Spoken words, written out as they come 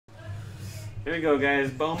Here we go,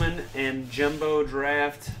 guys. Bowman and Jumbo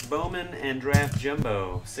Draft. Bowman and Draft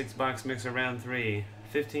Jumbo. 6-box mixer round 3.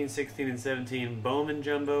 15, 16, and 17. Bowman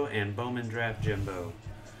Jumbo and Bowman Draft Jumbo.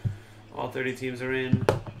 All 30 teams are in.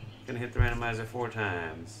 Gonna hit the randomizer 4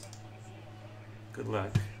 times. Good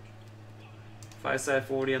luck. 5-side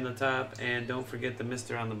 40 on the top, and don't forget the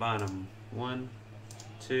mister on the bottom. 1,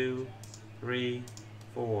 2, 3,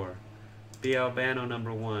 4. B. Albano,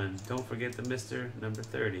 number 1. Don't forget the mister, number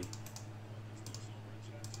 30.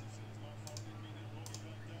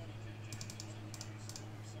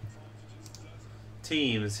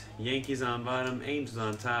 Teams, Yankees on bottom, Angels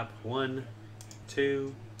on top. 1,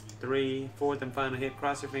 2, 3, 4th and final hit.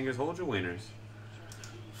 Cross your fingers, hold your winners.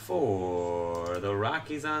 4, the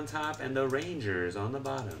Rockies on top and the Rangers on the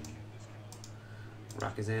bottom.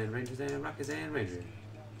 Rockies and Rangers and Rockies and Rangers.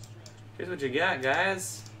 Here's what you got,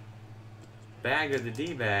 guys. Bagger, the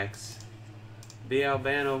D-backs. B.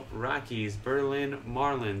 Albano, Rockies. Berlin,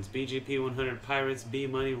 Marlins. BGP 100, Pirates. B.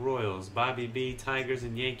 Money, Royals. Bobby B, Tigers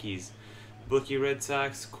and Yankees. Bookie, Red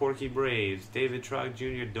Sox. Corky, Braves. David Trogg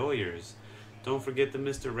Jr., Doyers. Don't forget the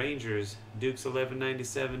Mr. Rangers. Dukes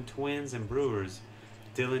 1197, Twins and Brewers.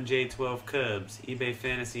 Dylan J, 12, Cubs. eBay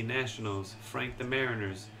Fantasy, Nationals. Frank, the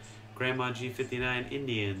Mariners. Grandma G, 59,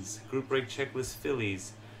 Indians. Group Break Checklist,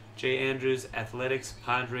 Phillies. J. Andrews, Athletics,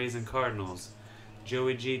 Padres, and Cardinals.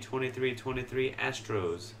 Joey G, 23-23,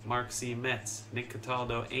 Astros. Mark C, Mets. Nick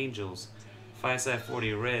Cataldo, Angels. 5-side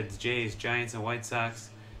 40, Reds, Jays, Giants, and White Sox.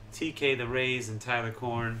 TK, the Rays, and Tyler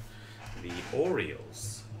Korn, the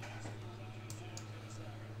Orioles.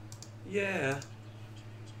 Yeah.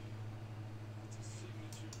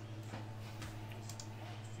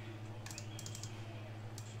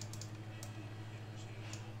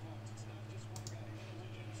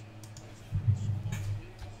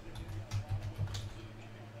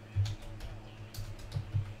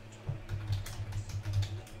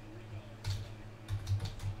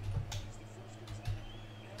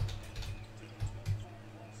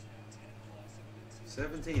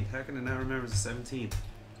 '17th. How can I not remember the 17th?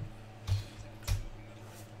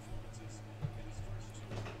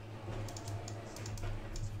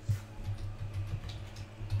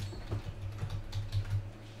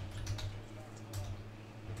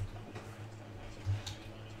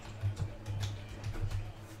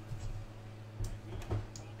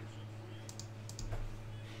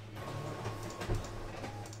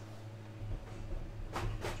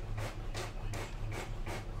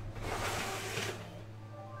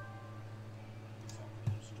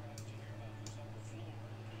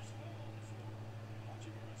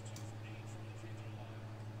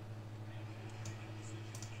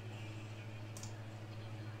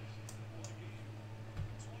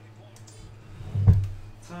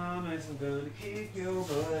 Thomas, I'm gonna kick your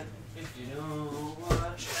butt if you don't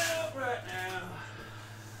watch out right now.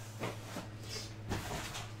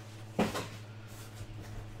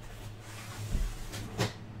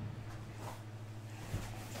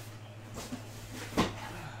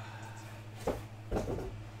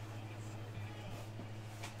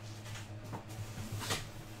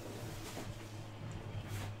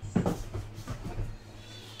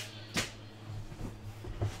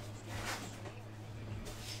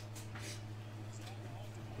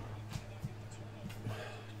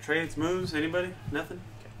 Trades, moves, anybody? Nothing?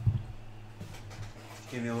 Okay.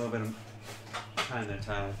 Give me a little bit of time there,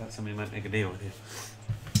 Tyler. I thought somebody might make a deal with you.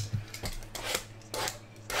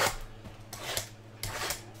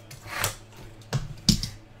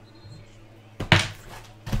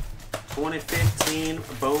 '15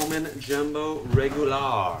 Bowman Jumbo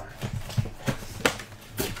Regular.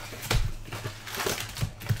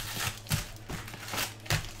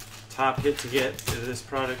 Top hit to get to this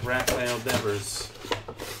product, Rafael Devers.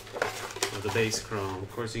 The base chrome.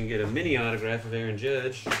 Of course, you can get a mini autograph of Aaron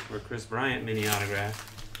Judge or Chris Bryant mini autograph.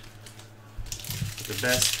 The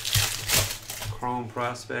best chrome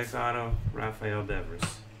prospect auto, Rafael Devers.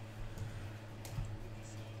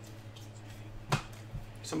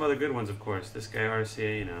 Some other good ones, of course. This guy,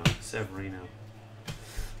 RCA, you know, Severino.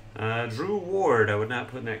 Drew Ward, I would not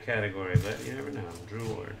put in that category, but you never know.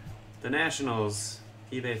 Drew Ward. The Nationals,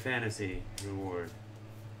 eBay Fantasy, Drew Ward.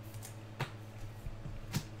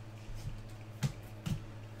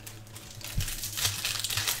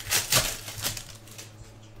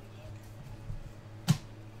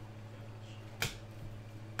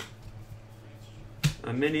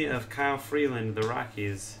 A mini of Kyle Freeland, the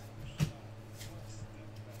Rockies.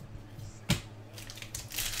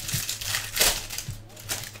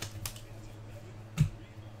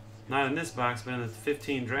 Not in this box, but in the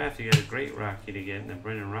 15 draft, you got a great Rocky to get in the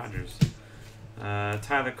Brendan Rodgers.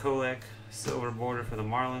 Tyler Kolek, silver border for the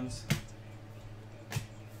Marlins.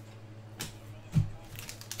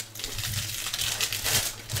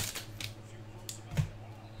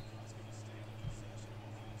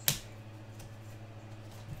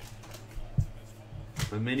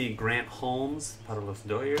 mini Grant Holmes, para los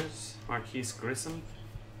Doyers, Marquise Grissom.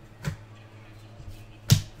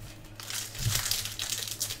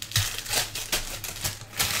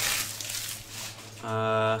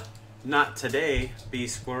 Not today, B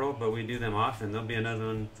Squirrel, but we do them often. There'll be another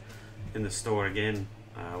one in the store again.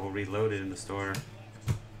 We'll reload it in the store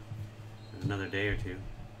in another day or two.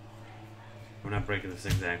 We're not breaking this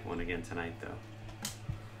exact one again tonight, though.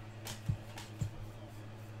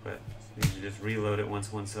 But you can just reload it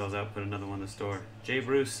once one sells out, put another one in the store. Jay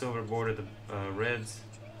Bruce, silver border, the Reds.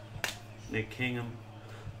 Nick Kingham.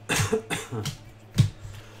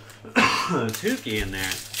 Tukey in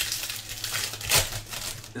there.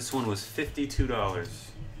 This one was $52.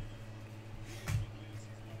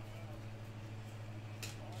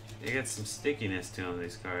 They got some stickiness to them,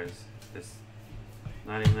 these cards. It's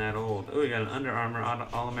not even that old. Oh, we got an Under Armour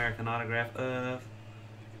All-American autograph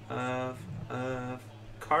of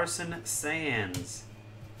Carson Sands.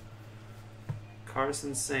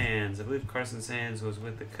 Carson Sands. I believe Carson Sands was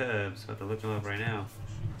with the Cubs, but they're looking him up right now.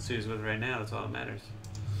 That's who he's with right now. That's all that matters.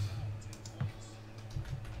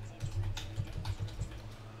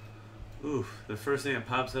 Oof, the first thing that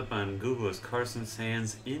pops up on Google is Carson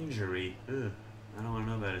Sands injury. Ugh, I don't want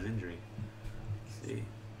to know about his injury. Let's see.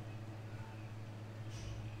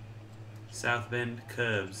 South Bend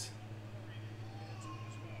Cubs.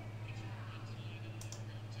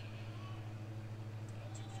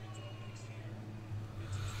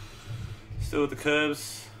 Still with the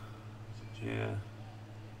Cubs. Yeah.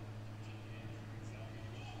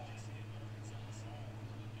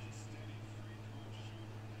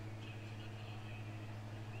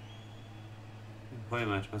 Play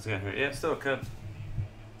much. Must have got hurt. Yeah, still a Cub.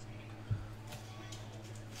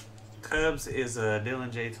 Cubs is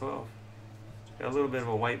Dylan J12. Got a little bit of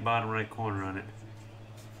a white bottom right corner on it.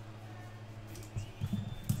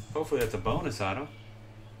 Hopefully that's a bonus auto.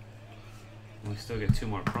 We still get 2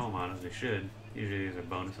 more chrome autos. We should. Usually these are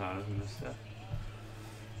bonus autos and this stuff.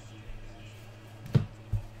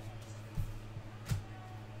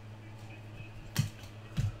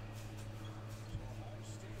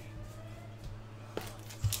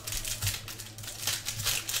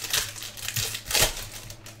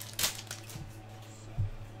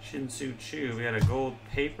 Shin-Soo Choo, we got a gold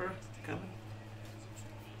paper coming.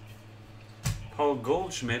 Paul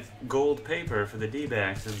Goldschmidt, gold paper for the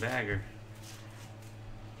D-backs and bagger.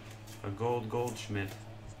 A gold Goldschmidt,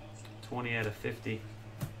 20 out of 50.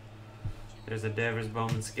 There's a Devers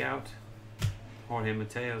Bowman Scout. Jorge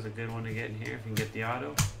Mateo's a good one to get in here if you can get the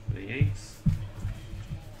auto for the Yanks.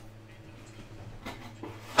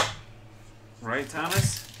 Right,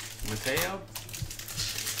 Thomas? Mateo?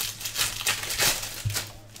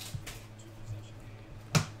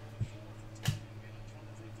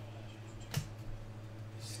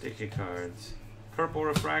 Sticky cards. Purple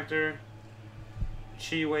refractor.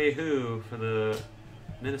 Chi Wei Hu for the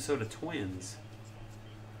Minnesota Twins.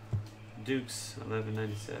 Dukes,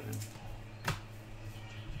 1197.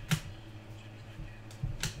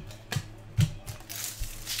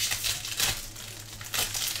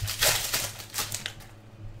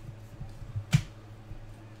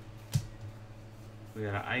 We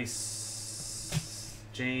got an ice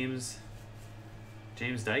James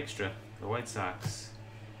Dykstra, the White Sox.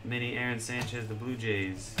 Mini Aaron Sanchez, the Blue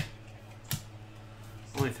Jays.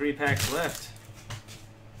 Only 3 packs left.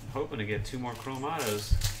 I'm hoping to get 2 more chrome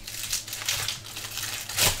autos.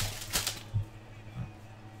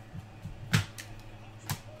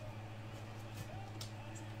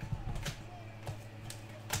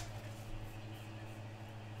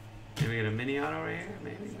 Maybe we get a mini auto right here?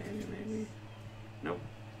 Maybe. Nope.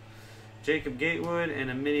 Jacob Gatewood and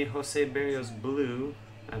a mini Jose Barrios Blue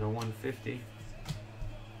at a 150.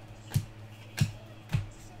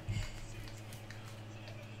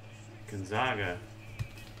 Gonzaga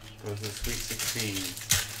goes to the Sweet 16.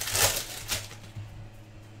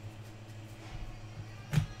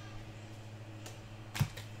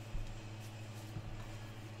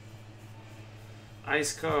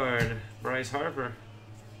 Ice card, Bryce Harper.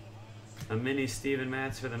 A mini Steven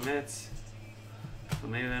Matz for the Mets.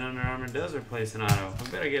 Well, maybe that Under Armour does replace an auto. We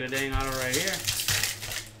better get a dang auto right here.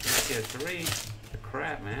 Let's get 3. The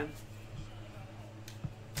crap, man.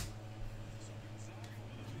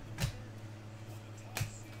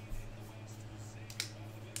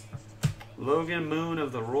 Logan Moon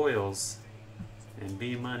of the Royals and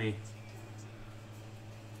B Money.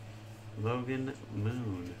 Logan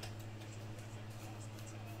Moon.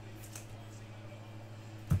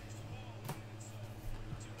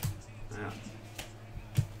 Wow.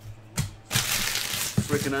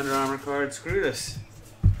 Freaking Under Armour card screwed us.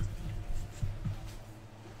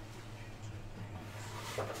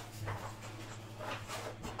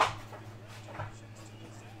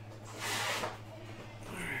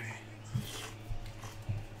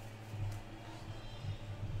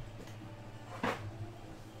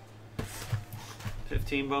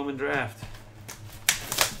 15 Bowman draft.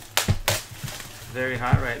 Very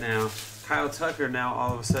hot right now. Kyle Tucker now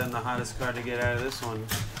all of a sudden the hottest card to get out of this one.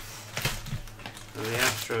 Of the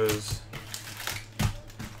Astros.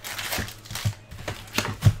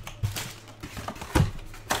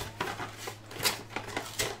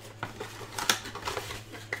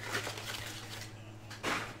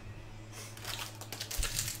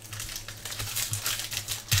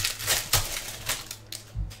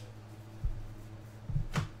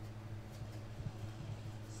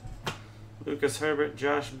 Lucas Herbert,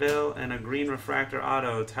 Josh Bell, and a green refractor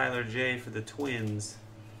auto, Tyler J for the Twins.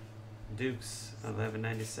 Dukes,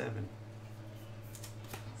 11.97.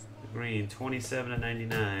 Green,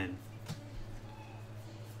 27/99.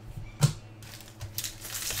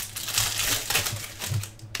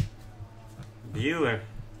 Bueller.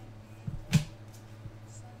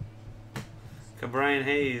 Brian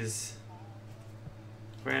Hayes.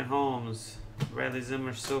 Grant Holmes. Bradley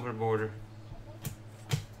Zimmer, silver border.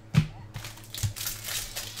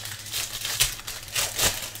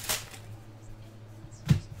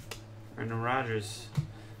 Brendan Rodgers,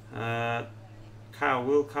 Kyle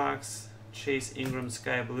Wilcox, Chase Ingram,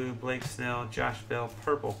 sky blue, Blake Snell, Josh Bell,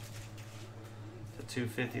 purple. To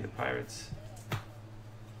 250, the Pirates.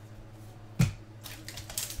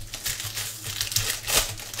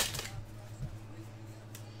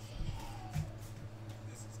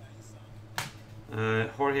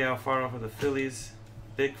 Jorge Alfaro for the Phillies,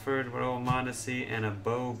 Bickford, Raul Mondesi, and a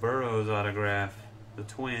Bo Burrows autograph. The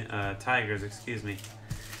Tigers, excuse me.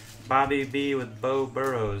 Bobby B with Bo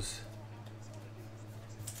Burrows.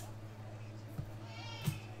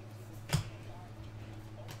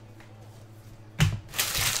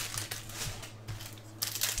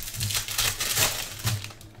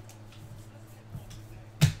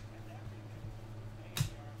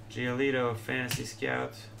 Giolito, Fantasy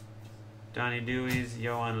Scout. Donnie Dewey's,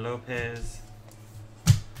 Yohan Lopez.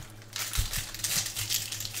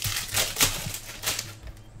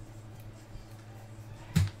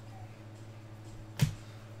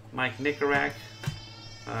 Mike Nicorak,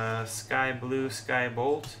 Sky Blue, Sky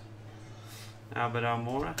Bolt, Albert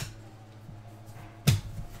Almora.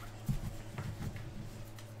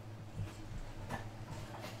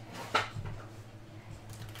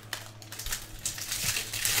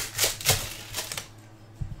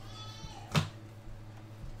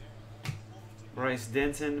 Bryce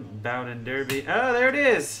Denton, Bowden Derby. Oh, there it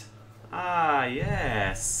is. Ah,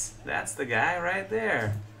 yes. That's the guy right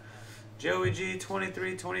there. Joey G,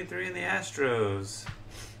 23-23 in the Astros.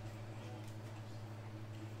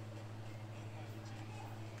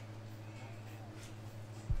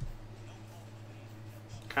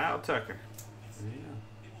 Kyle Tucker. Yeah.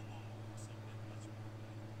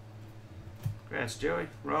 Congrats, Joey.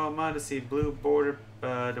 Raw Mondesi, blue border to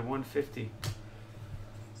 150.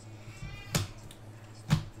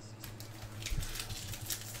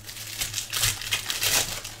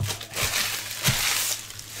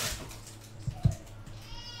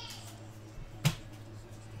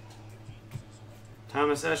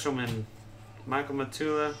 Thomas Eshelman, Michael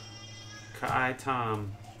Matula, Kai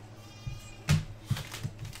Tom.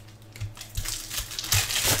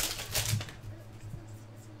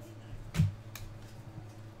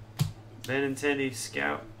 Benintendi,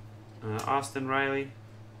 Scout, Austin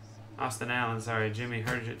Allen, sorry, Jimmy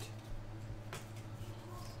Herget.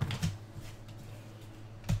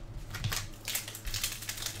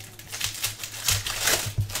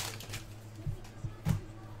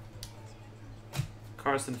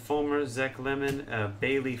 Carson Fulmer, Zach Lemon,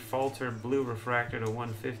 Bailey Falter, blue refractor to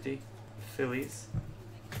 150, Phillies.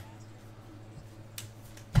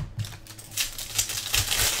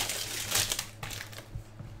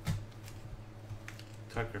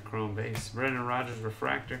 Tucker chrome base. Brendan Rodgers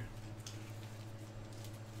refractor.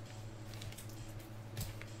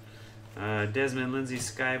 Desmond Lindsay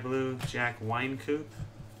sky blue. Jack Winecoop.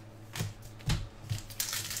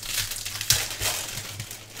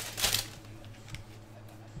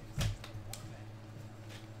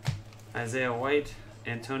 Isaiah White,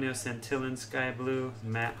 Antonio Santillan sky blue,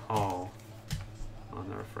 Matt Hall on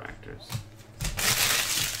the refractors.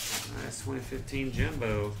 Nice 2015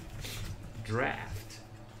 Jumbo draft.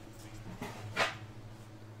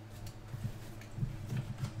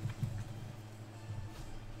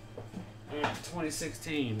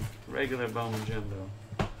 2016 regular Bowman Jumbo.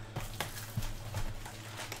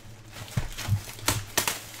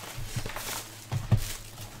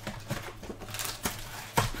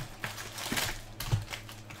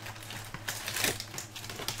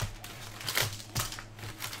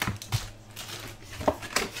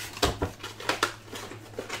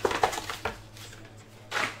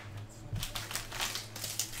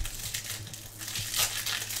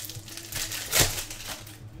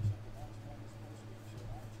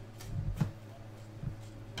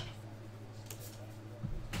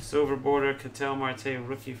 Silver border, Ketel Marte,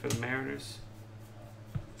 rookie for the Mariners.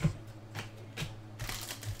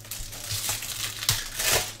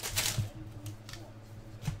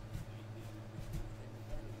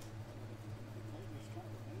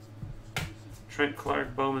 Trent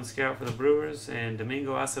Clark, Bowman Scout for the Brewers, and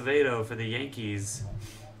Domingo Acevedo for the Yankees.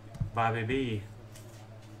 Bobby B.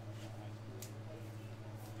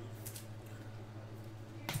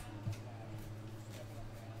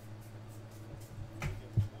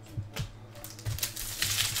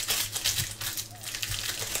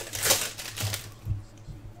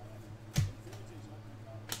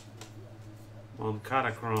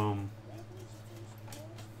 Moncada Chrome.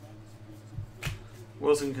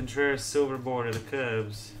 Wilson Contreras, silver border, the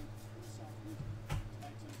Cubs.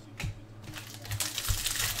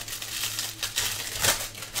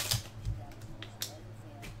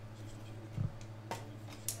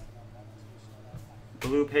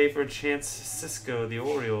 Blue paper, Chance Cisco, the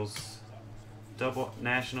Orioles. Double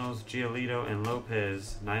Nationals, Giolito and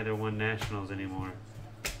Lopez. Neither won Nationals anymore.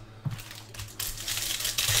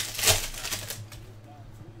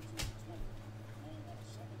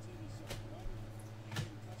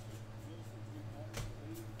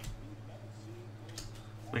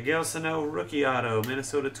 Miguel Sano, rookie auto,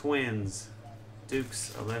 Minnesota Twins.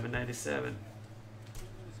 Dukes, 11.97.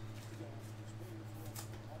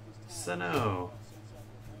 Sano.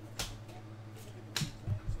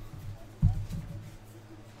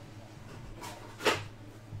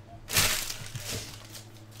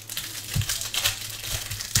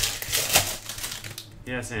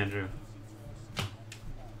 Yes, Andrew.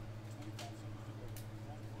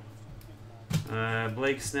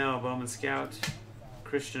 Blake Snell, Bowman Scout.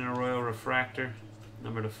 Christian Arroyo refractor,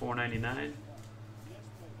 number to 499.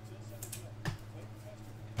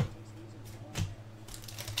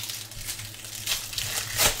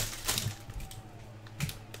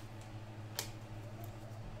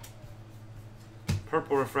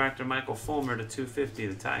 Purple refractor, Michael Fulmer to 250,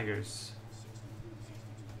 the Tigers.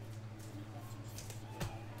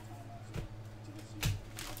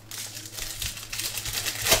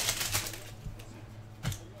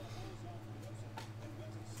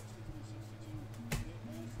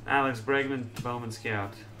 Alex Bregman, Bowman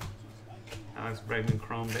Scout. Alex Bregman,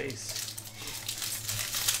 chrome base.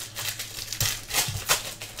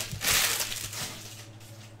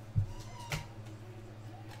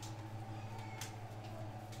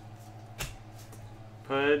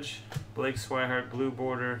 Pudge, Blake Swihart, blue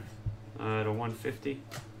border to 150.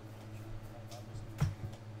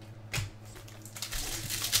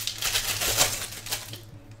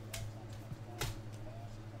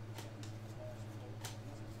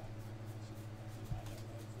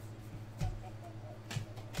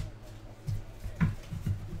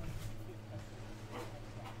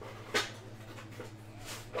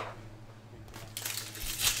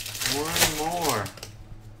 One more.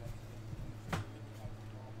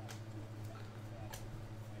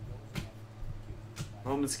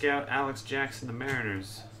 Bowman Scout, Alex Jackson, the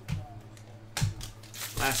Mariners.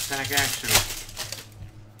 Last pack action.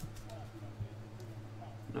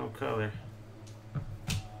 No color.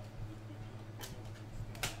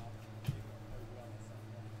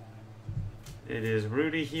 It is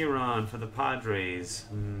Rudy Huron for the Padres.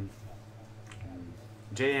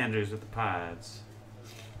 Jay Andrews with the Pods.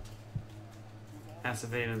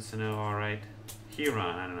 Acevedo and Sano, alright.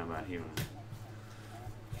 Huron, I don't know about Huron.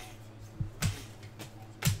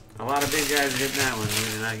 A lot of big guys are getting that one.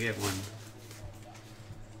 We did not get one.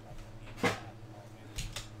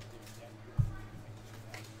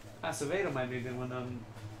 Acevedo might be a good one on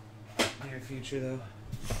near future though.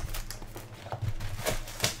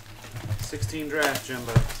 16 draft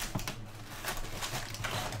jumbo.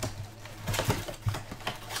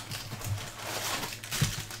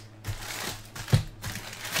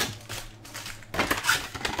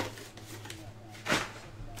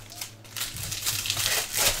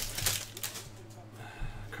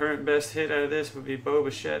 Current best hit out of this would be Bo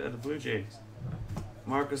Bichette of the Blue Jays.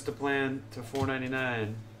 Marcus DePlan to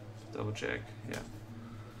 499. Double check, yeah.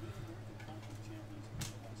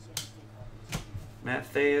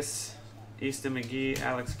 Matt Thayus, Easton McGee,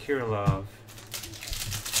 Alex Kirilov.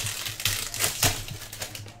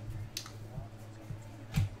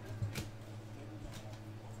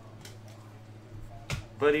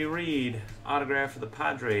 Buddy Reed, autograph for the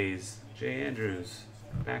Padres. Jay Andrews,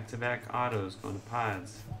 back-to-back autos going to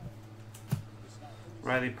Pods.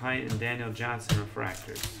 Riley Pint and Daniel Johnson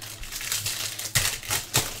refractors.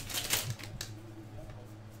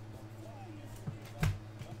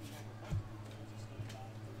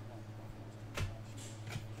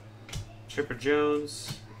 Chipper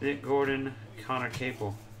Jones, Nick Gordon, Connor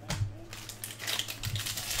Capel.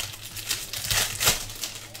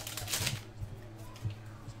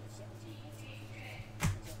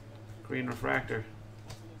 Green refractor.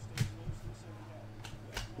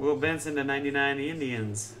 Will Benson to 99, the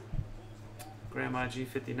Indians. Grandma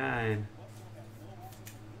G59.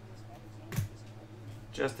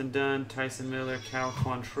 Justin Dunn, Tyson Miller, Cal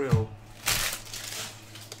Quantrill.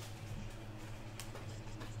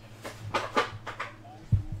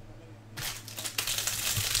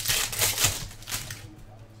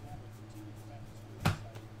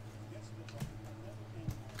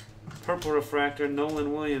 Purple refractor,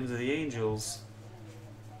 Nolan Williams of the Angels.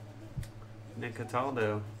 Nick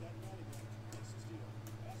Cataldo.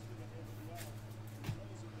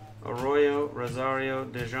 Arroyo, Rosario,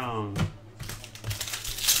 De Jong.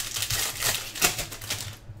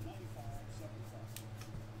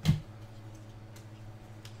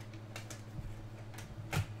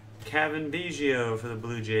 Kevin Biggio for the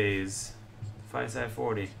Blue Jays.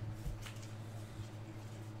 5/40.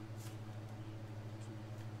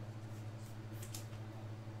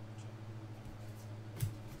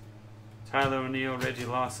 Tyler O'Neill, Reggie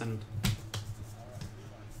Lawson.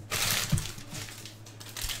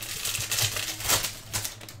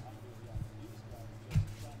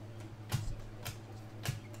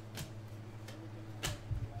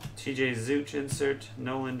 TJ Zooch insert,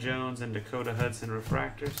 Nolan Jones and Dakota Hudson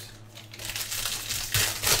refractors.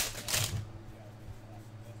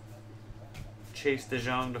 Chase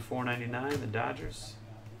DeJong to 499, the Dodgers.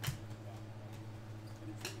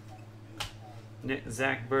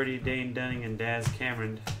 Zach Birdie, Dane Dunning, and Daz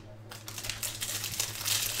Cameron.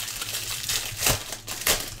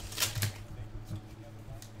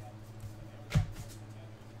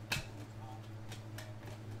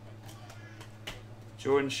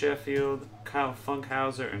 Jordan Sheffield, Kyle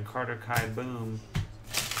Funkhauser, and Carter Kai Boom.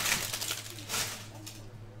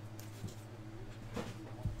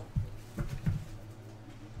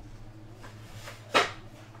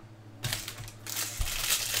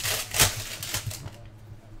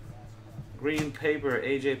 Green paper,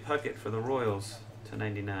 AJ Puckett for the Royals to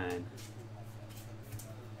 99.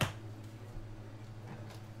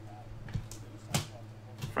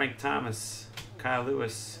 Frank Thomas, Kyle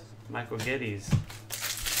Lewis, Michael Geddes.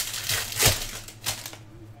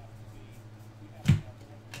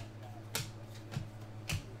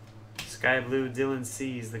 Sky Blue, Dylan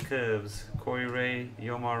Cease, the Cubs. Corey Ray,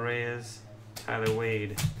 Yomar Reyes, Tyler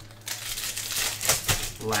Wade.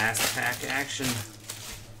 Last pack action.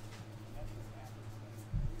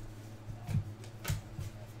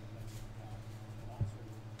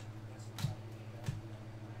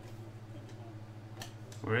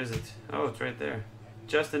 Where is it? Oh, it's right there.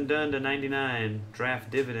 Justin Dunn to 99. Draft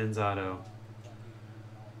dividends auto.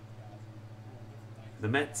 The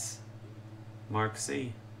Mets. Mark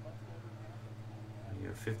C. You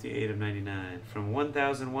have 58 of 99. From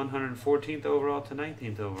 1,114th overall to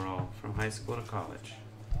 19th overall. From high school to college.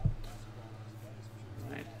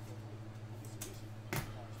 All right.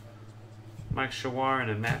 Mike Shawaryn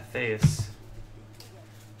and Matt Theus.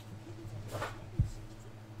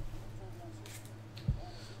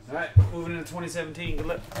 All right, moving into 2017. Good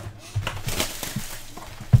luck.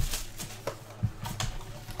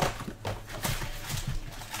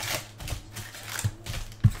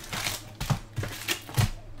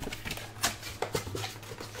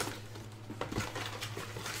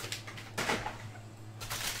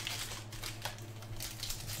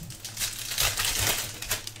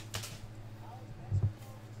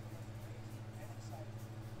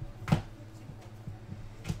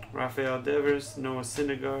 Rafael Devers, Noah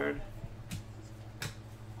Syndergaard.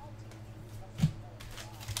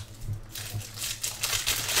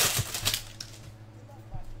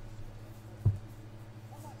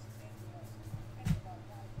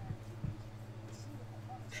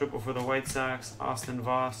 Triple for the White Sox, Austin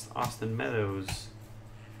Voss, Austin Meadows.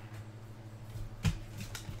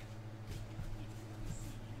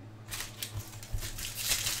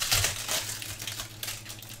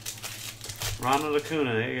 Ronald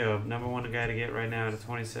Acuna, there you go. Number one guy to get right now to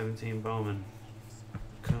 2017 Bowman.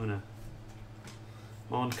 Acuna.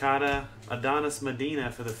 Moncada, Adonis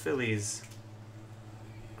Medina for the Phillies.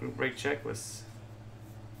 Group break checklist.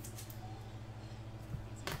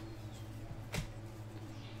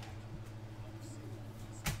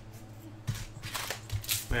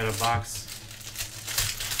 We had a box.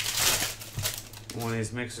 One of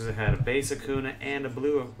these mixers that had a base Acuna and a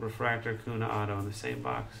blue refractor Acuna auto in the same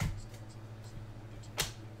box.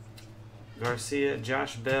 Garcia,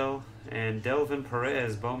 Josh Bell, and Delvin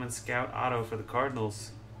Perez, Bowman Scout auto for the Cardinals.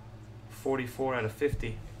 44 out of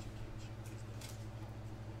 50.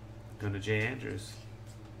 Going to Jay Andrews.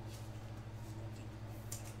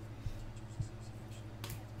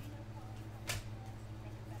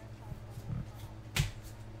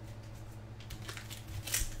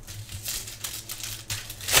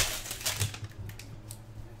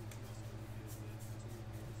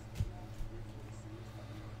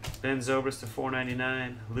 Ben Zobrist to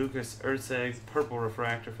 499. Lucas Erceg, purple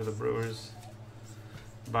refractor for the Brewers.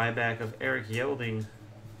 Buyback of Eric Yelding.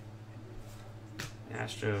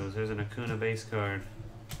 Astros. There's an Acuna base card.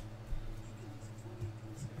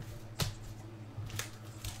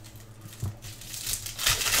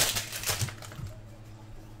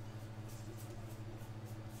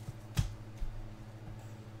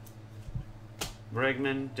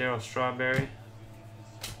 Bregman, Darryl Strawberry.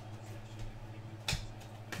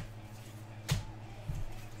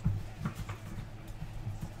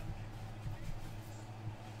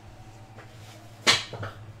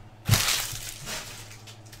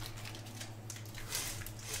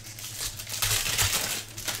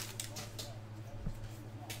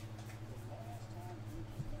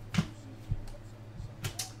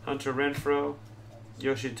 Hunter Renfroe,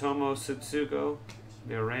 Yoshitomo Tsutsugo,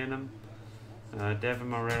 they're random. Devin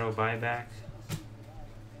Marrero buyback.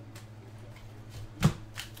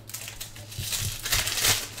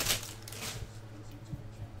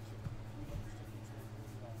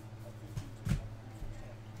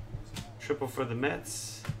 Triple for the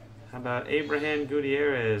Mets. How about Abraham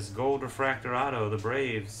Gutierrez, gold refractor auto, the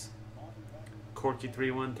Braves. Corky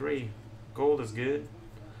 313. Gold is good.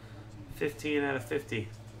 15 out of 50.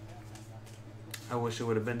 I wish it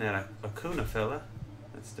would have been that Acuna fella.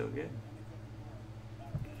 That's still good.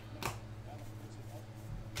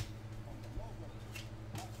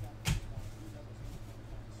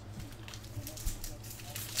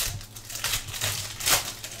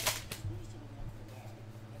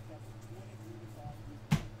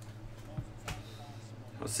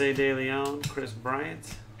 Jose De Leon, Chris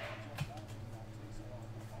Bryant.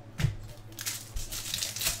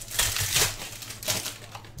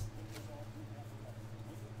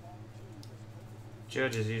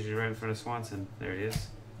 Judge is usually right in front of Swanson. There he is.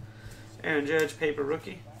 Aaron Judge, paper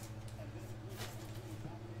rookie.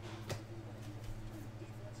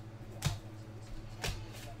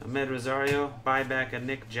 Ahmed Rosario, buyback of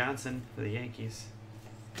Nick Johnson for the Yankees.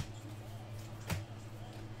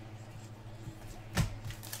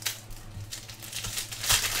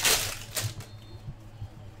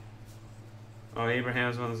 Oh,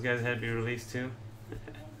 Abraham's one of those guys that had to be released too.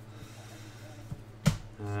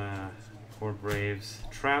 Poor Braves.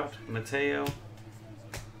 Trout, Mateo.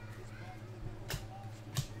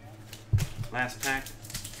 Last pack.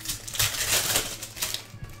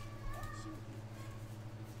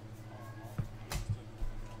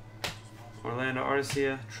 Orlando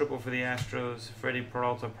Arcia, triple for the Astros. Freddie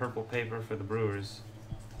Peralta, purple paper for the Brewers.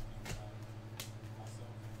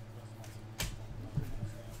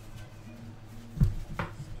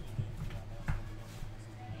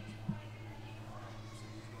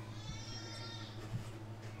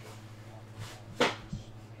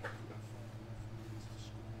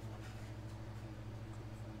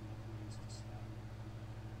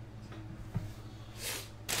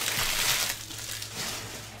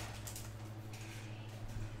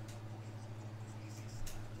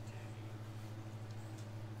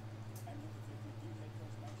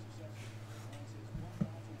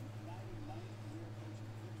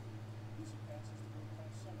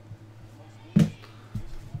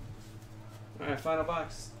 Alright, final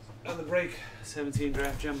box on the break. 17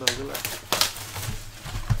 draft jumbo. Good luck.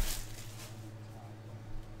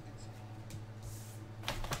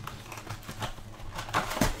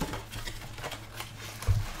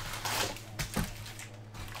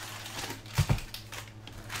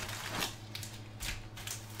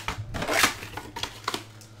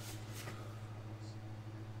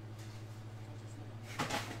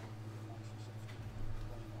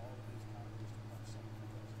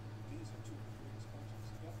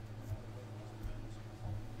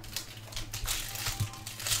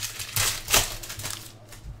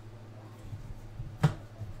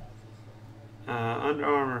 Under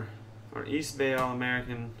Armour, or East Bay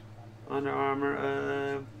All-American. Under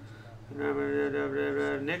Armour,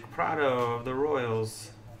 Nick Prado of the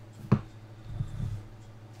Royals.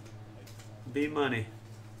 B-Money.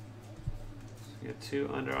 You got two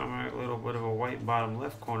Under Armour, a little bit of a white bottom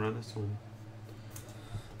left corner on this one.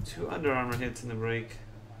 Two Under Armour hits in the break.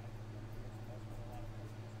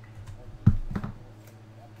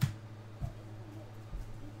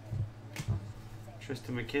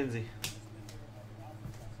 Tristan McKenzie.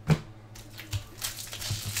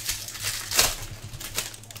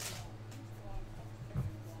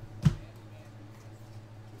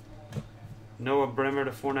 Noah Bremer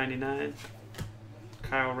to 499.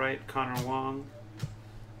 Kyle Wright, Connor Wong.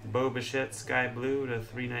 Bo Bichette, Sky Blue to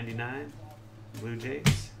 399. Blue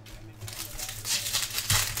Jays.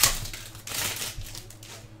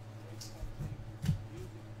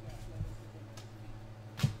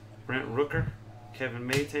 Brent Rooker, Kevin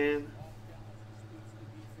Maytan.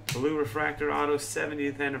 Blue Refractor Auto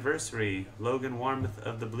 70th Anniversary, Logan Warmth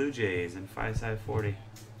of the Blue Jays in 5/40.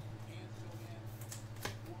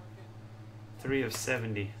 3 of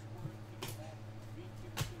 70.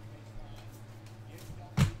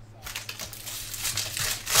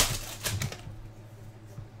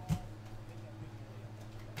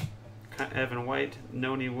 Evan White,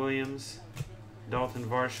 Noni Williams, Dalton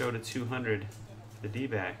Varsho to 200, the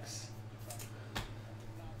D-backs.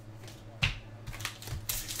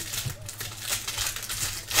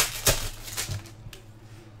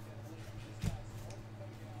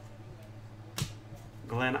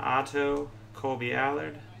 Glenn Otto, Colby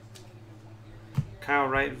Allard. Kyle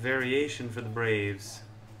Wright variation for the Braves.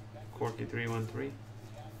 Corky 313.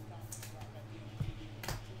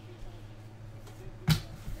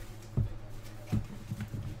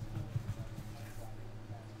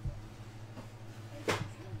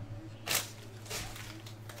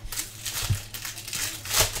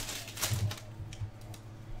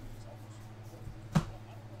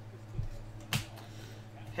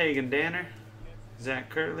 Hagen Danner, Zach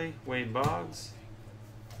Kirtley, Wade Boggs.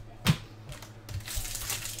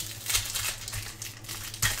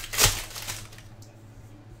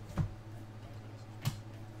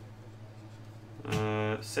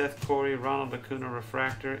 Seth Corey, Ronald Acuna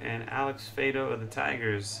Refractor, and Alex Fado of the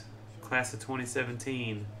Tigers, class of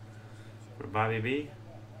 2017 for Bobby B,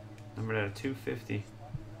 numbered out of 250.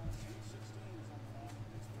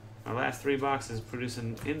 Our last 3 boxes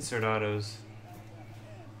producing insert autos.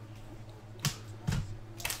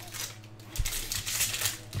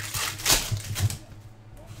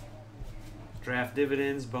 Draft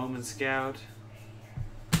Dividends, Bowman Scout,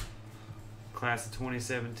 class of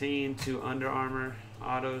 2017, 2 Under Armour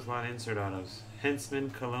autos, a lot of insert autos.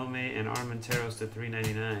 Hensman, Colome, and Armenteros to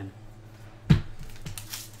 399.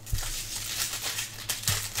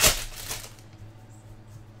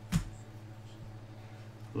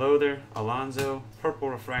 Lother, Alonzo,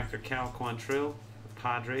 Purple Refractor, Cal Quantrill,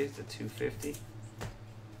 Padres to 250.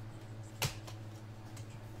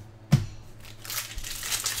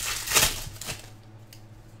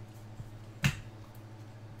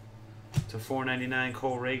 To 499,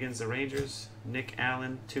 Cole Reagans, the Rangers. Nick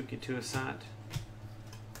Allen, Tuki Tuasat.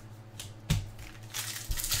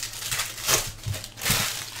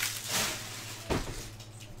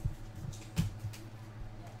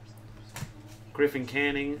 Griffin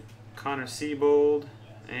Canning, Connor Seabold,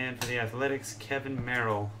 and for the Athletics, Kevin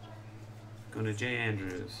Merrill. Going to Jay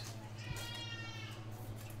Andrews.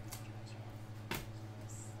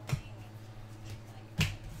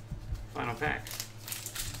 Final pack.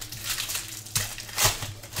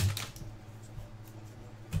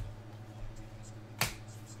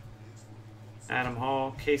 Adam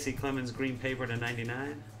Hall, Casey Clemens, green paper to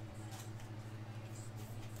 99.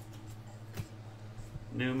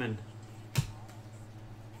 Newman.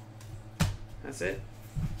 That's it.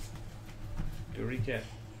 Do a recap.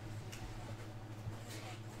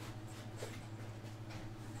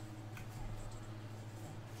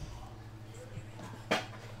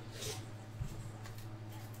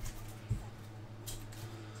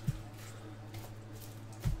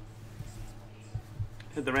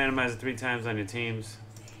 Hit the randomizer 3 times on your teams.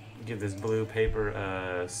 Give this blue paper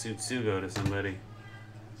Sutsugo to somebody.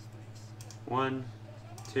 1,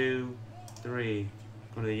 2, 3.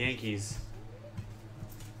 Go to the Yankees.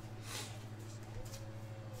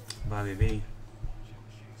 Bobby B.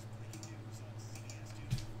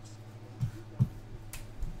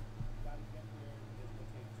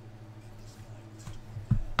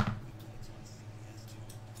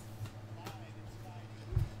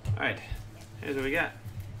 Alright, here's what we got.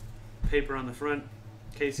 Paper on the front,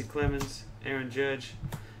 Casey Clemens, Aaron Judge,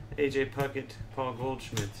 AJ Puckett, Paul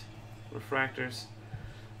Goldschmidt. Refractors,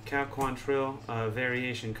 Cal Quantrill,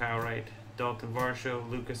 variation, Kyle Wright, Dalton Varsho,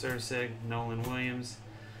 Lucas Urseg, Nolan Williams,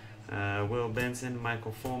 Will Benson,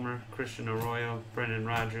 Michael Fulmer, Christian Arroyo, Brendan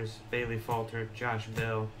Rodgers, Bailey Falter, Josh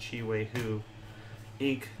Bell, Chi-Wei Hu.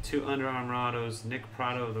 Inc. 2 Under Armour autos, Nick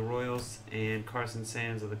Prado of the Royals and Carson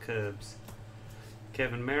Sands of the Cubs.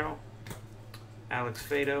 Kevin Merrill, Alex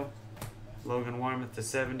Fado, Logan Warmth to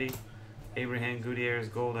 70, Abraham Gutierrez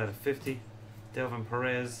gold out of 50, Delvin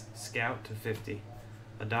Perez scout to 50,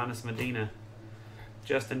 Adonis Medina,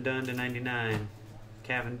 Justin Dunn to 99,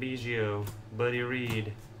 Kevin Biggio, Buddy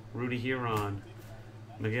Reed, Rudy Huron,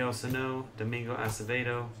 Miguel Sano, Domingo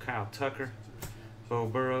Acevedo, Kyle Tucker, Bo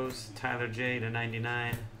Burrows, Tyler J to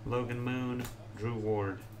 99, Logan Moon, Drew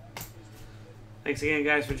Ward. Thanks again,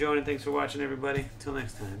 guys, for joining. Thanks for watching, everybody. Till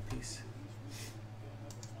next time. Peace.